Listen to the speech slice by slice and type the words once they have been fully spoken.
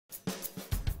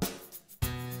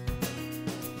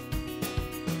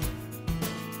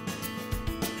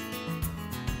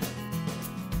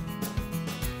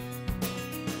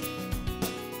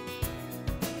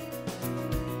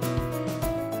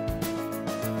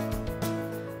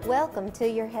Welcome to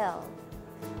Your Health.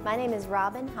 My name is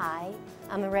Robin High.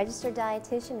 I'm a registered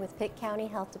dietitian with Pitt County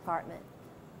Health Department.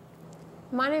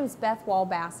 My name is Beth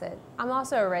Wall-Bassett. I'm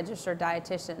also a registered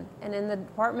dietitian and in the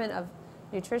Department of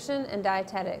Nutrition and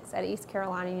Dietetics at East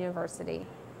Carolina University.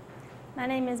 My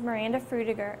name is Miranda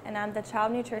Frudiger and I'm the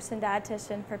Child Nutrition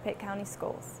Dietitian for Pitt County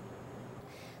Schools.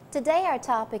 Today our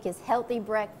topic is healthy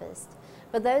breakfast.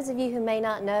 For those of you who may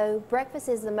not know, breakfast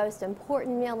is the most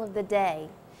important meal of the day.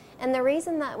 And the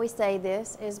reason that we say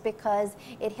this is because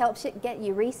it helps get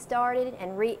you restarted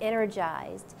and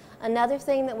re-energized. Another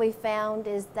thing that we found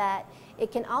is that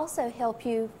it can also help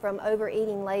you from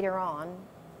overeating later on.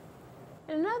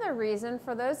 And another reason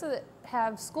for those that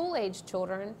have school-age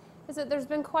children is that there's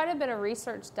been quite a bit of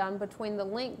research done between the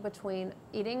link between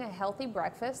eating a healthy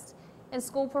breakfast and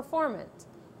school performance.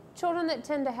 Children that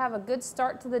tend to have a good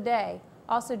start to the day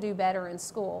also do better in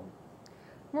school.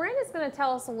 Miranda's going to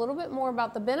tell us a little bit more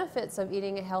about the benefits of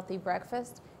eating a healthy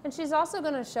breakfast, and she's also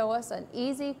going to show us an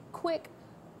easy, quick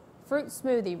fruit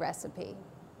smoothie recipe.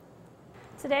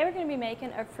 Today we're going to be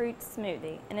making a fruit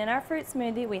smoothie, and in our fruit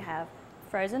smoothie we have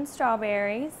frozen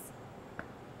strawberries,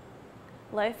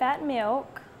 low-fat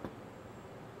milk,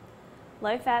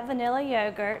 low-fat vanilla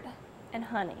yogurt, and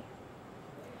honey.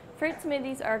 Fruit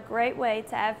smoothies are a great way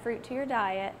to add fruit to your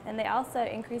diet, and they also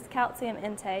increase calcium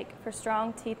intake for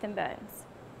strong teeth and bones.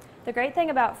 The great thing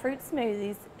about fruit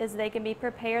smoothies is they can be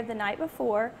prepared the night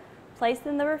before, placed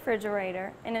in the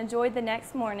refrigerator, and enjoyed the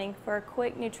next morning for a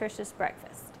quick, nutritious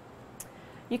breakfast.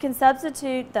 You can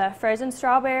substitute the frozen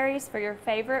strawberries for your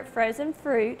favorite frozen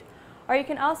fruit, or you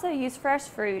can also use fresh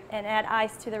fruit and add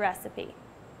ice to the recipe.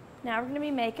 Now we're going to be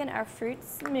making our fruit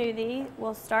smoothie.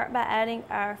 We'll start by adding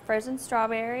our frozen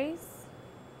strawberries,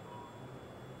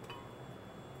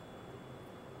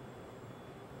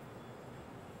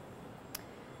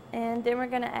 and then we're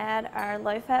going to add our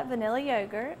low-fat vanilla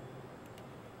yogurt,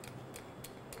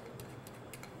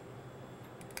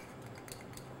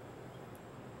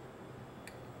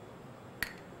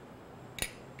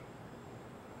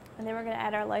 and then we're going to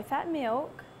add our low-fat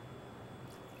milk,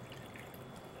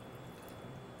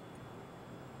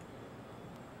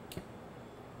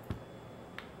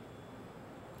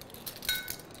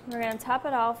 we're going to top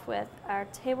it off with our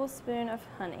tablespoon of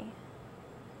honey.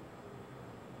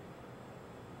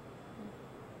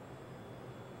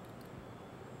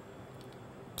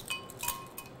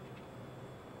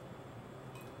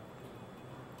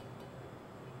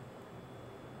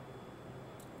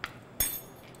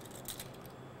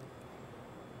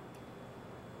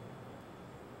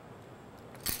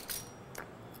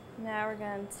 Now we're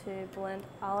going to blend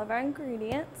all of our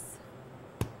ingredients.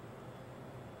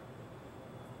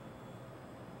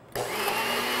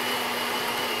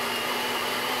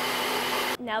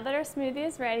 Now that our smoothie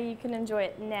is ready, you can enjoy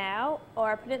it now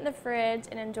or put it in the fridge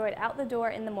and enjoy it out the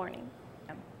door in the morning.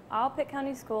 All Pitt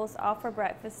County schools offer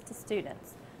breakfast to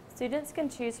students. Students can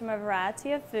choose from a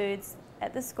variety of foods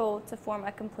at the school to form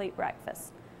a complete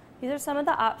breakfast. These are some of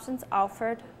the options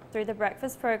offered through the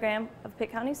breakfast program of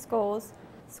Pitt County Schools.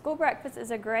 School breakfast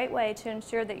is a great way to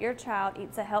ensure that your child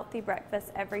eats a healthy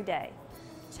breakfast every day.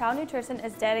 Child Nutrition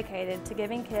is dedicated to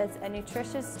giving kids a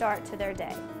nutritious start to their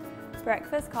day.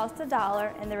 Breakfast costs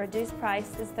 $1 and the reduced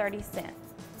price is 30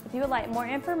 cents. If you would like more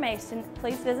information,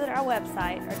 please visit our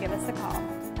website or give us a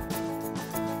call.